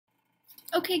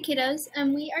Okay, kiddos,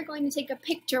 we are going to take a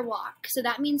picture walk. So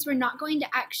that means we're not going to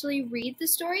actually read the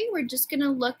story. We're just going to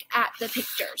look at the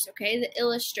pictures, okay, the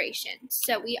illustrations.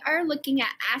 So we are looking at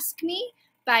Ask Me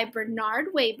by Bernard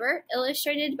Waber,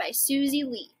 illustrated by Susie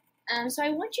Lee. So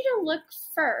I want you to look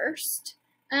first.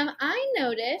 I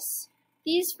notice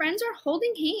these friends are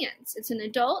holding hands. It's an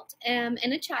adult and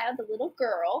a child, a little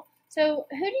girl. So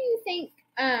who do you think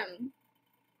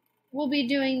will be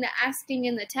doing the asking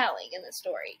and the telling in the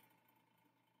story?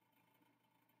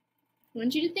 I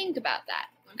want you to think about that.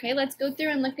 Okay, let's go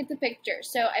through and look at the picture.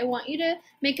 So I want you to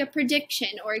make a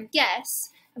prediction or a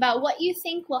guess about what you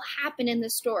think will happen in the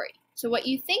story. So what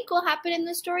you think will happen in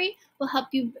the story will help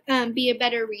you be a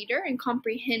better reader and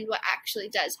comprehend what actually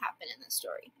does happen in the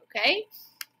story. Okay,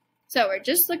 so we're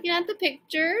just looking at the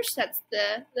pictures. That's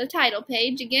the title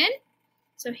page again.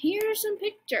 So here are some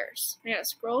pictures. I gotta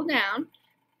scroll down.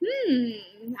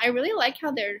 I really like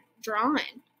how they're drawn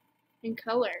and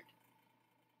colored.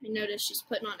 I noticed she's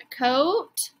putting on a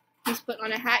coat. He's putting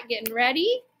on a hat, getting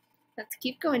ready. Let's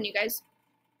keep going, you guys.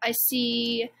 I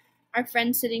see our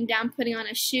friend sitting down, putting on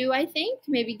a shoe, I think.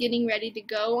 Maybe getting ready to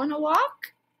go on a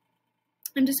walk.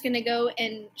 I'm just going to go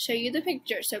and show you the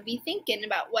picture. So be thinking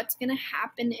about what's going to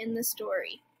happen in the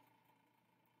story.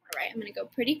 All right, I'm going to go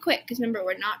pretty quick because remember,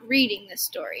 we're not reading this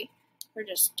story. We're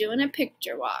just doing a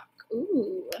picture walk.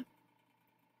 Ooh.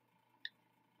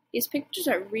 These pictures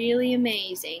are really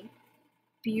amazing.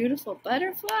 Beautiful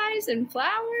butterflies and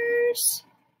flowers.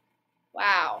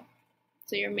 Wow.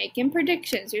 So you're making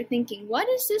predictions. You're thinking, what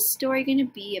is this story going to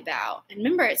be about? And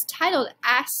remember, it's titled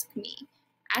Ask Me.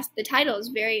 The title is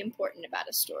very important about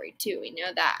a story, too. We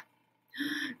know that.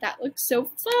 That looks so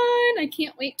fun. I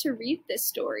can't wait to read this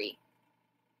story.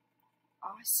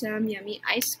 Awesome. Yummy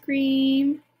ice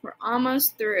cream. We're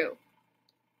almost through.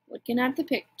 Looking at the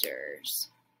pictures.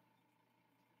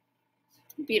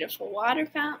 Beautiful water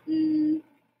fountain.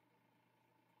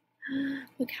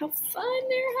 Look how fun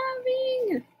they're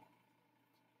having.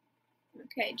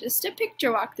 Okay, just a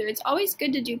picture walkthrough. It's always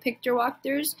good to do picture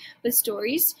walkthroughs with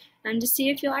stories to see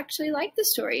if you'll actually like the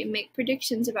story and make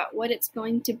predictions about what it's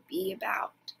going to be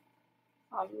about.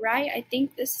 All right, I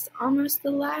think this is almost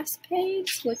the last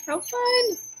page. Look how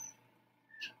fun.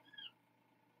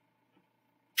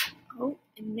 Oh,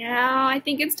 and now I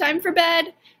think it's time for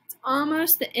bed. It's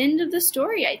almost the end of the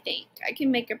story, I think. I can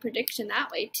make a prediction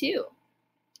that way, too.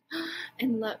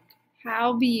 And look,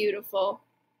 how beautiful.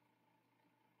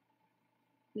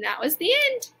 And that was the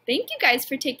end. Thank you guys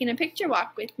for taking a picture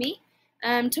walk with me.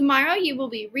 Tomorrow you will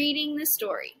be reading the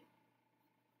story.